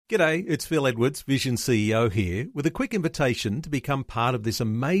G'day, it's Phil Edwards, Vision CEO here, with a quick invitation to become part of this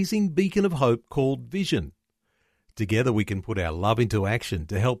amazing beacon of hope called Vision. Together we can put our love into action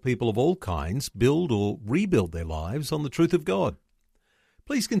to help people of all kinds build or rebuild their lives on the truth of God.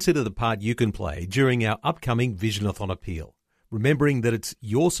 Please consider the part you can play during our upcoming Visionathon appeal, remembering that it's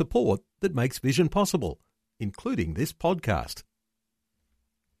your support that makes Vision possible, including this podcast.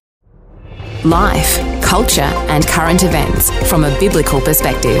 Life, culture and current events from a biblical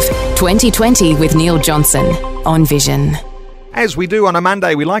perspective. 2020 with Neil Johnson on Vision. As we do on a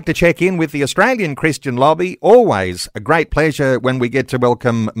Monday, we like to check in with the Australian Christian Lobby. Always a great pleasure when we get to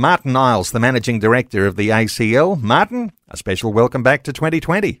welcome Martin Iles, the Managing Director of the ACL. Martin, a special welcome back to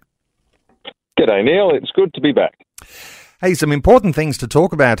 2020. G'day, Neil. It's good to be back. Hey, some important things to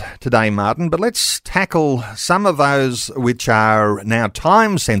talk about today, Martin, but let's tackle some of those which are now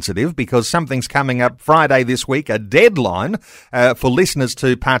time sensitive because something's coming up Friday this week, a deadline for listeners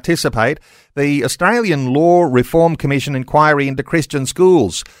to participate. The Australian Law Reform Commission inquiry into Christian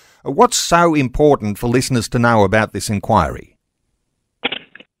schools. What's so important for listeners to know about this inquiry?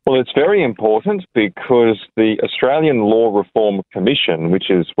 Well, it's very important because the Australian Law Reform Commission,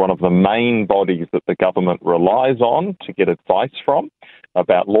 which is one of the main bodies that the government relies on to get advice from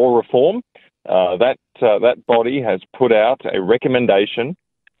about law reform, that body has put out a recommendation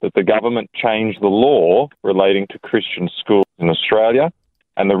that the government change the law relating to Christian schools in Australia,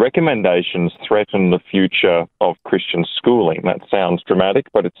 and the recommendations threaten the future of Christian schooling. That sounds dramatic,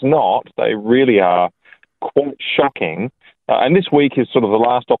 but it's not. They really are quite shocking. And this week is sort of the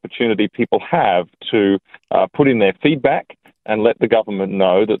last opportunity people have to put in their feedback and let the government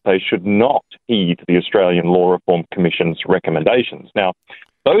know that they should not heed the Australian Law Reform Commission's recommendations. Now,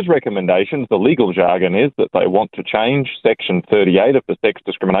 those recommendations, the legal jargon is that they want to change Section 38 of the Sex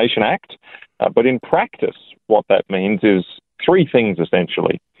Discrimination Act. But in practice, what that means is three things,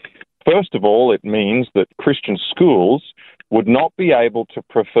 essentially. First of all, it means that Christian schools would not be able to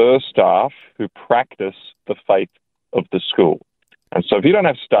prefer staff who practice the faith of the school. And so if you don't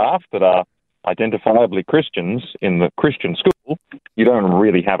have staff that are identifiably Christians in the Christian school, you don't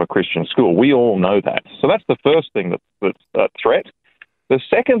really have a Christian school. We all know that. So that's the first thing that's a threat. The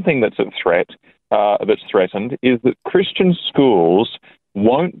second thing that's a threat, that's threatened, is that Christian schools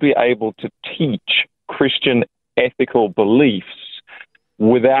won't be able to teach Christian ethical beliefs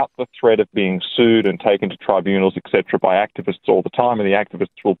without the threat of being sued and taken to tribunals, etc., by activists all the time, and the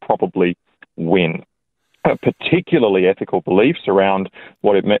activists will probably win. Particularly ethical beliefs around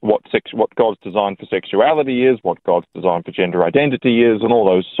what God's design for sexuality is, what God's design for gender identity is, and all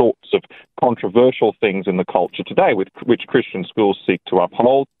those sorts of controversial things in the culture today, which Christian schools seek to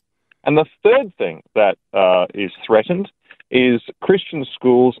uphold. And the third thing that is threatened is Christian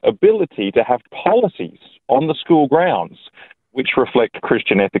schools' ability to have policies on the school grounds which reflect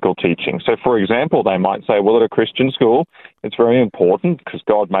Christian ethical teaching. So, for example, they might say, well, at a Christian school, it's very important, because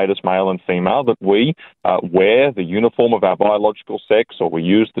God made us male and female, that we wear the uniform of our biological sex, or we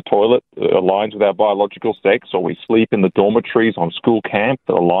use the toilet that aligns with our biological sex, or we sleep in the dormitories on school camp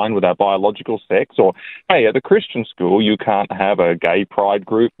that align with our biological sex, or, hey, at a Christian school, you can't have a gay pride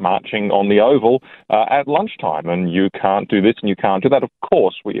group marching on the Oval at lunchtime, and you can't do this and you can't do that. Of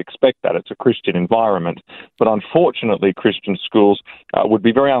course, we expect that. It's a Christian environment. But unfortunately, Christian schools would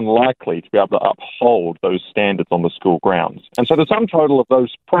be very unlikely to be able to uphold those standards on the school grounds. And so the sum total of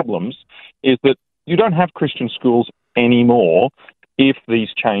those problems is that you don't have Christian schools anymore if these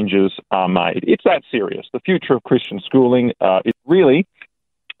changes are made. It's that serious. The future of Christian schooling is really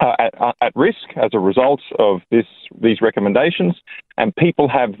at risk as a result of these recommendations, and people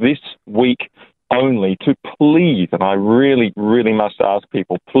have this week only to please, and I really, really must ask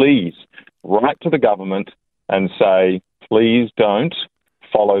people, please write to the government and say, please don't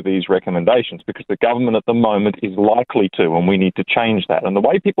follow these recommendations, because the government at the moment is likely to, and we need to change that. And the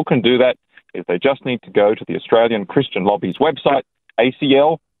way people can do that is they just need to go to the Australian Christian Lobby's website,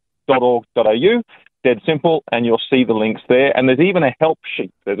 acl.org.au, dead simple, and you'll see the links there. And there's even a help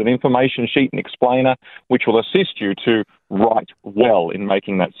sheet. There's an information sheet and explainer which will assist you to write well in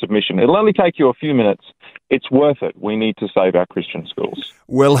making that submission. It'll only take you a few minutes. It's worth it. We need to save our Christian schools.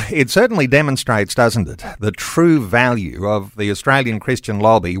 Well, it certainly demonstrates, doesn't it, the true value of the Australian Christian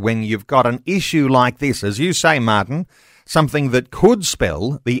Lobby when you've got an issue like this, as you say, Martin, something that could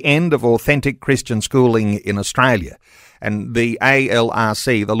spell the end of authentic Christian schooling in Australia. and the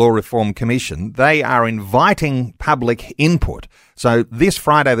ALRC, the Law Reform Commission, they are inviting public input. So this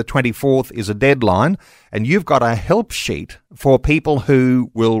Friday the 24th is a deadline, and you've got a help sheet for people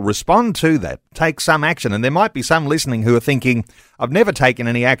who will respond to that, take some action. And there might be some listening who are thinking, I've never taken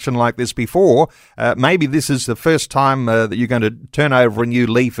any action like this before. Maybe this is the first time that you're going to turn over a new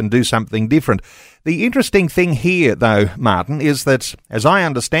leaf and do something different. The interesting thing here, though, Martin, is that, as I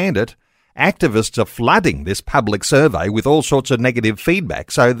understand it, activists are flooding this public survey with all sorts of negative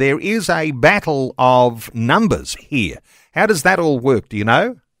feedback. So there is a battle of numbers here. How does that all work? Do you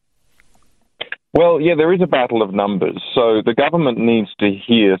know? Well, yeah, there is a battle of numbers. So the government needs to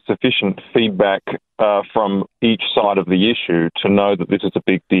hear sufficient feedback from each side of the issue to know that this is a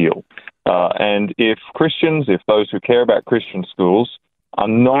big deal. And if Christians, if those who care about Christian schools are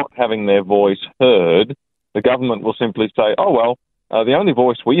not having their voice heard, the government will simply say, oh, well, the only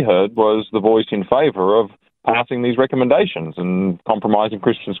voice we heard was the voice in favour of passing these recommendations and compromising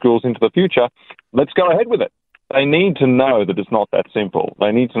Christian schools into the future. Let's go ahead with it. They need to know that it's not that simple.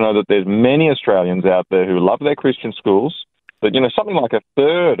 They need to know that there's many Australians out there who love their Christian schools, that, something like a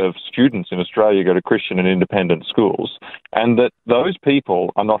third of students in Australia go to Christian and independent schools, and that those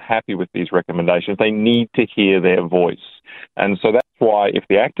people are not happy with these recommendations. They need to hear their voice. And so that's why if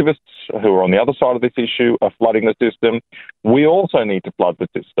the activists who are on the other side of this issue are flooding the system, we also need to flood the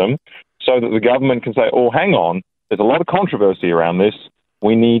system so that the government can say, oh, hang on, there's a lot of controversy around this.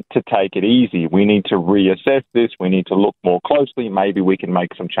 We need to take it easy. We need to reassess this. We need to look more closely. Maybe we can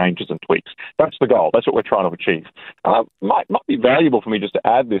make some changes and tweaks. That's the goal. That's what we're trying to achieve. Might be valuable for me just to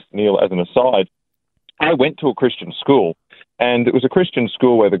add this, Neil, as an aside. I went to a Christian school, and it was a Christian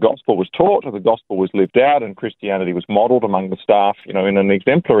school where the gospel was taught, the gospel was lived out, and Christianity was modelled among the staff, in an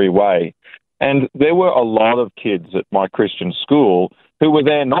exemplary way. And there were a lot of kids at my Christian school who were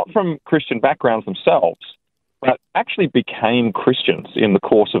there not from Christian backgrounds themselves, but actually became Christians in the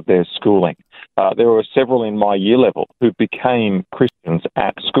course of their schooling. There were several in my year level who became Christians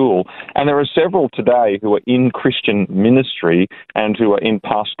at school, and there are several today who are in Christian ministry and who are in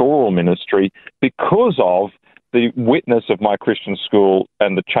pastoral ministry because of the witness of my Christian school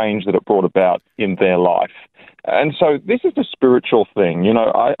and the change that it brought about in their life. And so this is a spiritual thing.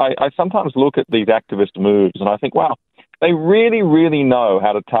 I sometimes look at these activist moves and I think, wow, they really, really know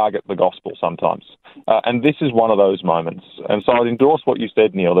how to target the gospel sometimes. And this is one of those moments. And so I'd endorse what you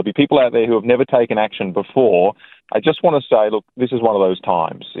said, Neil. There'll be people out there who have never taken action before. I just want to say, look, this is one of those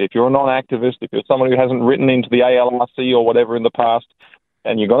times. If you're a non-activist, if you're someone who hasn't written into the ALRC or whatever in the past,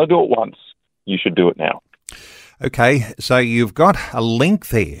 and you're going to do it once, you should do it now. Okay, so you've got a link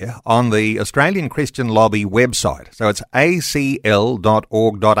there on the Australian Christian Lobby website. So it's acl.org.au.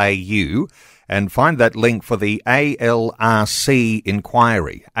 And find that link for the ALRC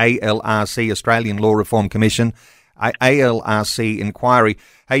inquiry, ALRC, Australian Law Reform Commission, ALRC inquiry.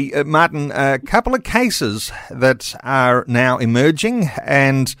 Hey, Martin, a couple of cases that are now emerging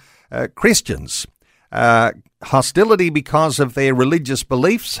and Christians, hostility because of their religious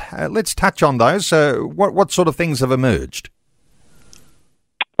beliefs. Let's touch on those. What sort of things have emerged?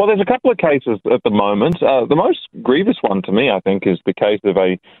 Well, there's a couple of cases at the moment. The most grievous one to me, I think, is the case of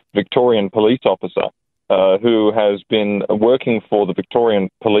a Victorian police officer who has been working for the Victorian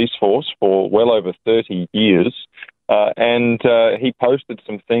Police Force for well over 30 years. And he posted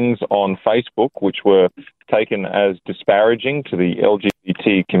some things on Facebook which were taken as disparaging to the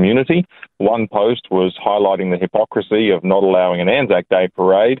LGBT community. One post was highlighting the hypocrisy of not allowing an Anzac Day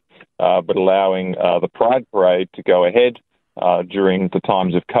parade, but allowing the Pride Parade to go ahead during the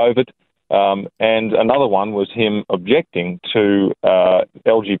times of COVID. And another one was him objecting to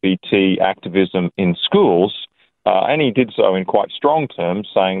LGBT activism in schools. And he did so in quite strong terms,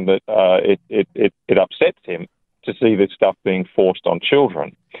 saying that it upsets him to see this stuff being forced on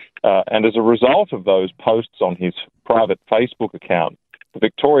children. And as a result of those posts on his private Facebook account, the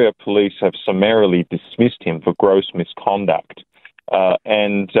Victoria Police have summarily dismissed him for gross misconduct.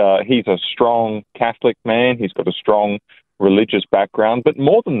 And he's a strong Catholic man. He's got a strong religious background. But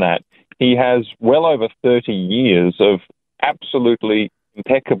more than that, he has well over 30 years of absolutely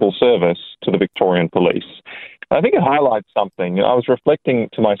impeccable service to the Victorian Police. And I think it highlights something. I was reflecting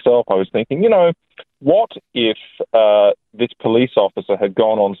to myself, I was thinking, what if this police officer had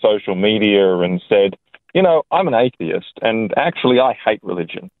gone on social media and said, I'm an atheist and actually I hate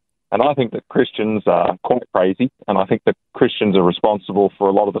religion. And I think that Christians are quite crazy, and I think that Christians are responsible for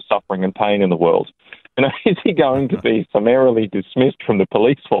a lot of the suffering and pain in the world. Is he going to be summarily dismissed from the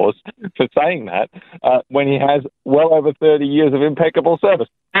police force for saying that when he has well over 30 years of impeccable service?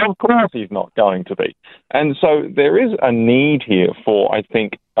 Of course he's not going to be. And so there is a need here for, I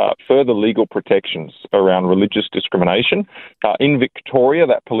think, further legal protections around religious discrimination. In Victoria,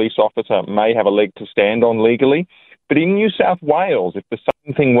 that police officer may have a leg to stand on legally, but in New South Wales, if the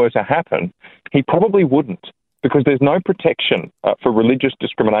same thing were to happen, he probably wouldn't, because there's no protection for religious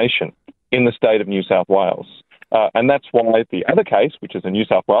discrimination in the state of New South Wales. And that's why the other case, which is a New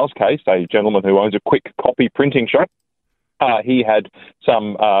South Wales case, a gentleman who owns a quick copy printing shop, he had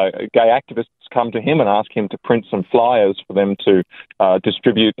some gay activists come to him and ask him to print some flyers for them to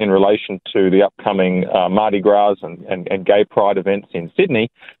distribute in relation to the upcoming Mardi Gras and gay pride events in Sydney.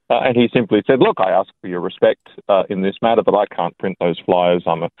 And he simply said, look, I ask for your respect in this matter, but I can't print those flyers.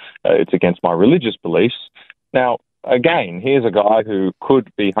 It's against my religious beliefs. Now, again, here's a guy who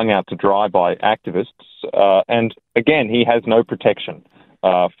could be hung out to dry by activists. And again, he has no protection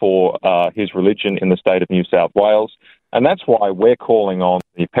for his religion in the state of New South Wales. And that's why we're calling on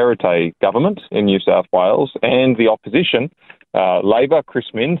the Perrottet government in New South Wales and the opposition, Labor, Chris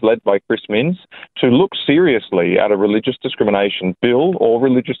Minns, led by Chris Minns, to look seriously at a religious discrimination bill or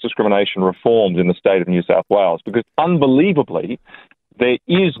religious discrimination reforms in the state of New South Wales, because unbelievably, there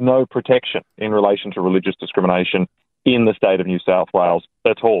is no protection in relation to religious discrimination in the state of New South Wales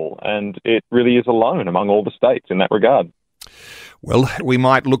at all. And it really is alone among all the states in that regard. Well, we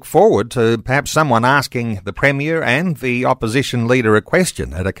might look forward to perhaps someone asking the Premier and the opposition leader a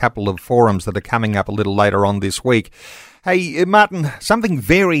question at a couple of forums that are coming up a little later on this week. Hey, Martin, something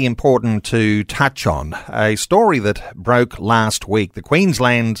very important to touch on. A story that broke last week. The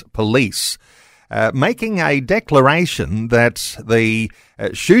Queensland Police making a declaration that the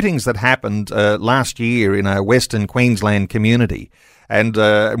shootings that happened last year in a Western Queensland community, and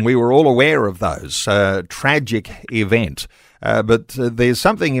we were all aware of those, tragic event. But there's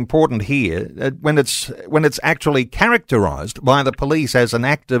something important here when it's actually characterised by the police as an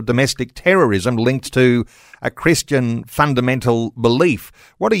act of domestic terrorism linked to a Christian fundamental belief.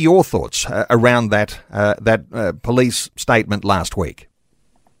 What are your thoughts around that police statement last week?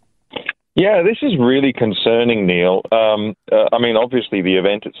 Yeah, this is really concerning, Neil. Obviously the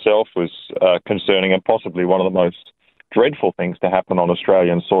event itself was concerning and possibly one of the most dreadful things to happen on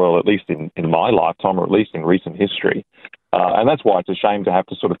Australian soil, at least in my lifetime, or at least in recent history. And that's why it's a shame to have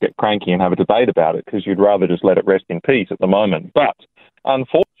to sort of get cranky and have a debate about it, because you'd rather just let it rest in peace at the moment. But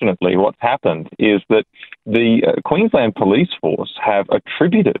unfortunately, what's happened is that the Queensland Police Force have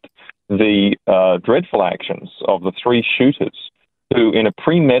attributed the dreadful actions of the three shooters who, in a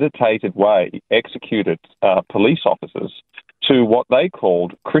premeditated way, executed police officers to what they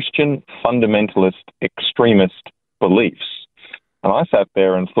called Christian fundamentalist extremist beliefs. And I sat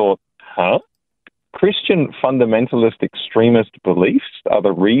there and thought, Christian fundamentalist extremist beliefs are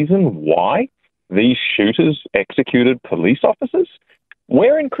the reason why these shooters executed police officers?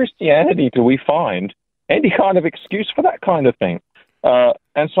 Where in Christianity do we find any kind of excuse for that kind of thing?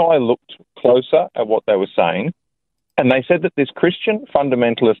 And so I looked closer at what they were saying, and they said that this Christian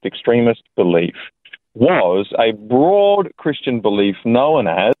fundamentalist extremist belief was a broad Christian belief known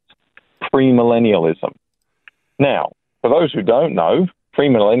as premillennialism. Now, for those who don't know,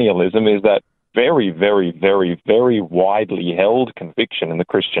 premillennialism is that very, very, very, very widely held conviction in the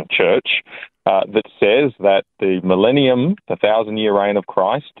Christian church that says that the millennium, the 1,000-year reign of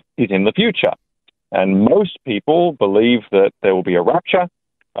Christ, is in the future. And most people believe that there will be a rapture,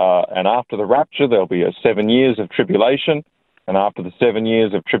 and after the rapture, there'll be 7 years of tribulation. And after the 7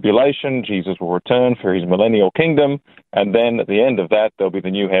 years of tribulation, Jesus will return for his millennial kingdom. And then at the end of that, there'll be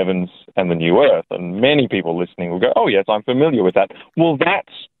the new heavens and the new earth. And many people listening will go, oh, yes, I'm familiar with that. Well,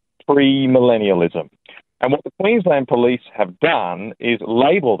 that's premillennialism. And what the Queensland Police have done is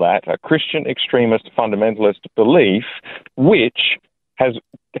label that a Christian extremist fundamentalist belief, which has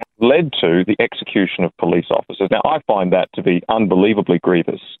led to the execution of police officers. Now, I find that to be unbelievably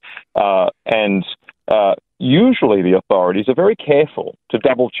grievous. Usually the authorities are very careful to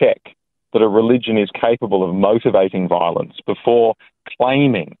double-check that a religion is capable of motivating violence before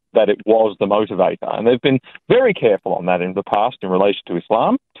claiming that it was the motivator. And they've been very careful on that in the past in relation to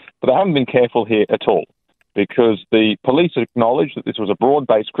Islam, but they haven't been careful here at all, because the police acknowledged that this was a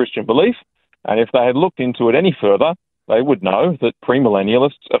broad-based Christian belief, and if they had looked into it any further, they would know that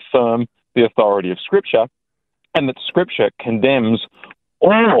premillennialists affirm the authority of Scripture, and that Scripture condemns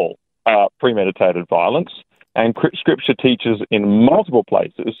all premeditated violence, and Scripture teaches in multiple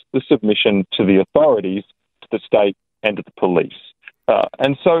places the submission to the authorities, to the state, and to the police.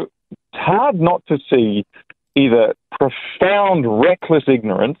 And so it's hard not to see either profound reckless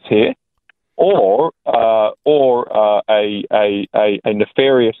ignorance here or a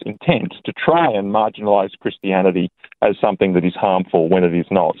nefarious intent to try and marginalise Christianity as something that is harmful when it is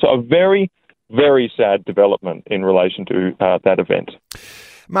not. So a very, very sad development in relation to that event.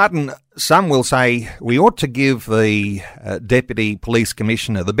 Martin, some will say we ought to give the Deputy Police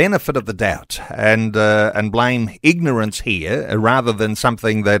Commissioner the benefit of the doubt and blame ignorance here rather than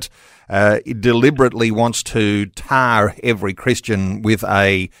something that deliberately wants to tar every Christian with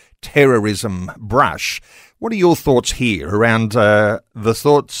a terrorism brush. What are your thoughts here around the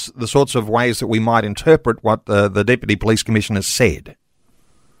sorts of ways that we might interpret what the Deputy Police Commissioner said?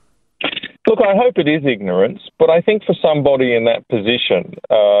 Look, I hope it is ignorance, but I think for somebody in that position,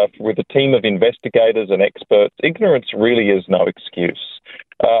 with a team of investigators and experts, ignorance really is no excuse.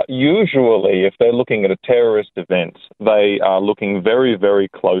 Usually, if they're looking at a terrorist event, they are looking very, very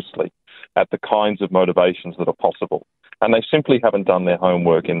closely at the kinds of motivations that are possible, and they simply haven't done their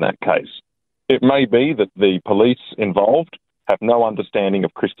homework in that case. It may be that the police involved have no understanding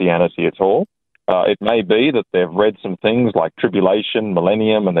of Christianity at all. It may be that they've read some things like tribulation,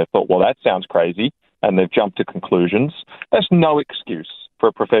 millennium, and they've thought, well, that sounds crazy, and they've jumped to conclusions. That's no excuse for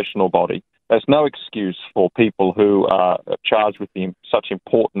a professional body. There's no excuse for people who are charged with such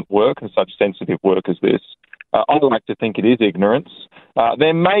important work and such sensitive work as this. I'd like to think it is ignorance.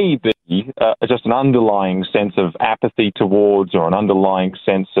 There may be just an underlying sense of apathy towards, or an underlying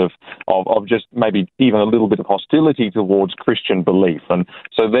sense of just maybe even a little bit of hostility towards Christian belief. And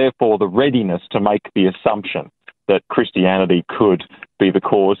so therefore the readiness to make the assumption that Christianity could be the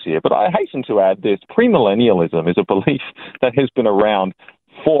cause here. But I hasten to add this. Premillennialism is a belief that has been around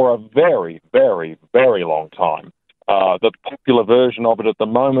for a very, very, very long time. The popular version of it at the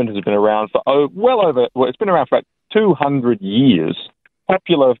moment has been around for it's been around for about 200 years,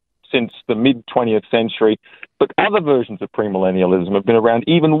 popular since the mid-20th century, but other versions of premillennialism have been around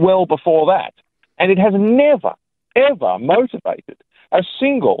even well before that. And it has never, ever motivated a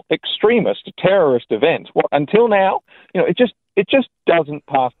single extremist terrorist event. Until now, it just doesn't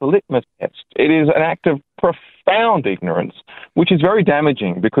pass the litmus test. It is an act of profound ignorance, which is very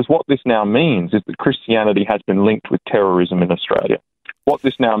damaging, because what this now means is that Christianity has been linked with terrorism in Australia. What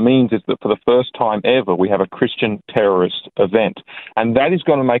this now means is that for the first time ever, we have a Christian terrorist event. And that is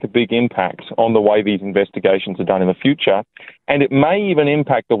going to make a big impact on the way these investigations are done in the future. And it may even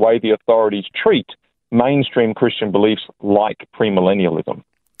impact the way the authorities treat mainstream Christian beliefs like premillennialism.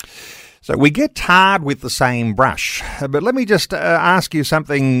 So we get tarred with the same brush, but let me just ask you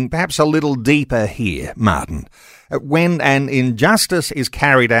something perhaps a little deeper here, Martin. When an injustice is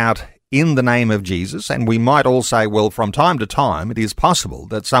carried out in the name of Jesus, and we might all say, well, from time to time it is possible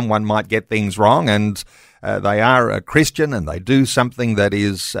that someone might get things wrong and they are a Christian and they do something that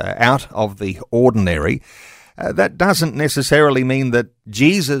is out of the ordinary. That doesn't necessarily mean that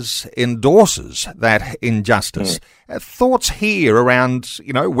Jesus endorses that injustice. Thoughts here around,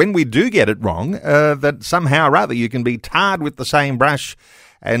 when we do get it wrong, that somehow or other you can be tarred with the same brush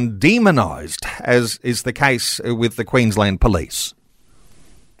and demonised, as is the case with the Queensland Police.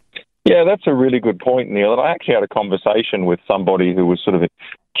 Yeah, that's a really good point, Neil. And I actually had a conversation with somebody who was sort of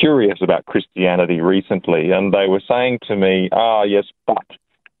curious about Christianity recently, and they were saying to me, yes, but.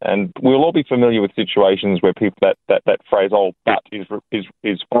 And we'll all be familiar with situations where people that phrase, "oh, but,"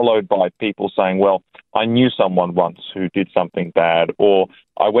 is followed by people saying, "well, I knew someone once who did something bad," or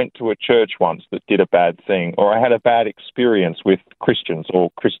 "I went to a church once that did a bad thing," or "I had a bad experience with Christians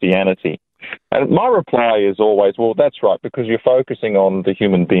or Christianity." And my reply is always, well, that's right, because you're focusing on the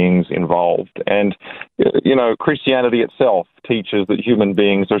human beings involved. And, Christianity itself teaches that human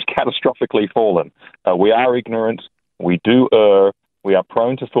beings are catastrophically fallen. We are ignorant, we do err, we are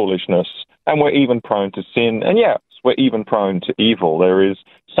prone to foolishness, and we're even prone to sin. And yes, we're even prone to evil. There is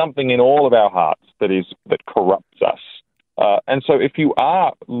something in all of our hearts that corrupts us. And so if you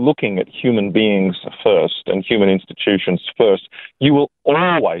are looking at human beings first and human institutions first, you will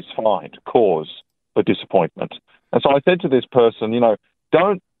always find cause for disappointment. And so I said to this person,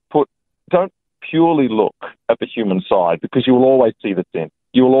 don't purely look at the human side, because you will always see the sin.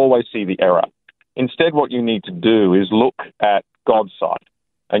 You will always see the error. Instead, what you need to do is look at God's side.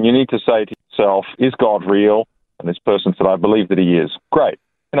 And you need to say to yourself, is God real? And this person said, I believe that he is. Great.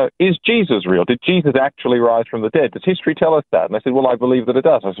 Is Jesus real? Did Jesus actually rise from the dead? Does history tell us that? And I said, well, I believe that it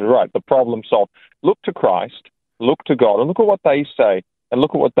does. I said, right, the problem solved. Look to Christ, look to God, and look at what they say, and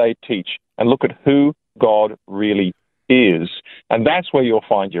look at what they teach, and look at who God really is. And that's where you'll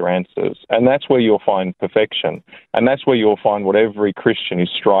find your answers, and that's where you'll find perfection, and that's where you'll find what every Christian is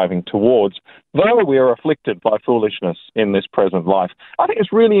striving towards, though we are afflicted by foolishness in this present life. I think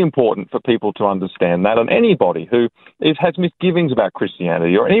it's really important for people to understand that, and anybody who has misgivings about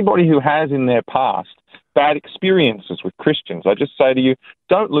Christianity, or anybody who has in their past bad experiences with Christians, I just say to you,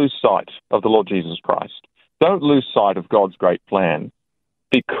 don't lose sight of the Lord Jesus Christ. Don't lose sight of God's great plan,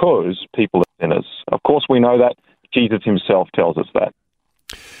 because people are sinners. Of course, we know that. Jesus himself tells us that.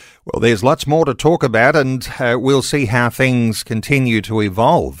 Well, there's lots more to talk about, and we'll see how things continue to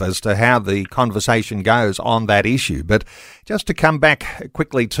evolve as to how the conversation goes on that issue. But just to come back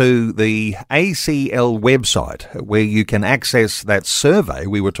quickly to the ACL website, where you can access that survey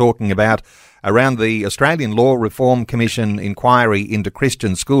we were talking about around the Australian Law Reform Commission inquiry into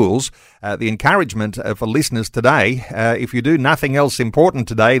Christian schools. The encouragement for listeners today, if you do nothing else important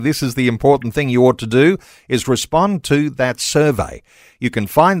today, this is the important thing you ought to do, is respond to that survey. You can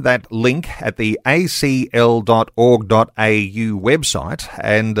find that link at the acl.org.au website,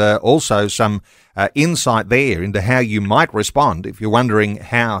 and also some insight there into how you might respond if you're wondering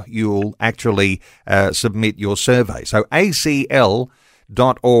how you'll actually submit your survey. So acl.org.au.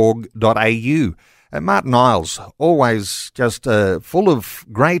 Martyn Iles, always just full of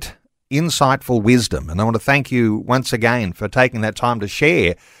great, insightful wisdom. And I want to thank you once again for taking that time to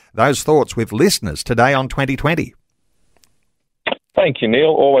share those thoughts with listeners today on 2020. Thank you, Neil.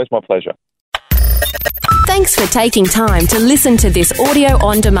 Always my pleasure. Thanks for taking time to listen to this audio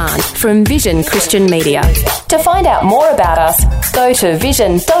on demand from Vision Christian Media. To find out more about us, go to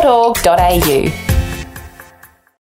vision.org.au.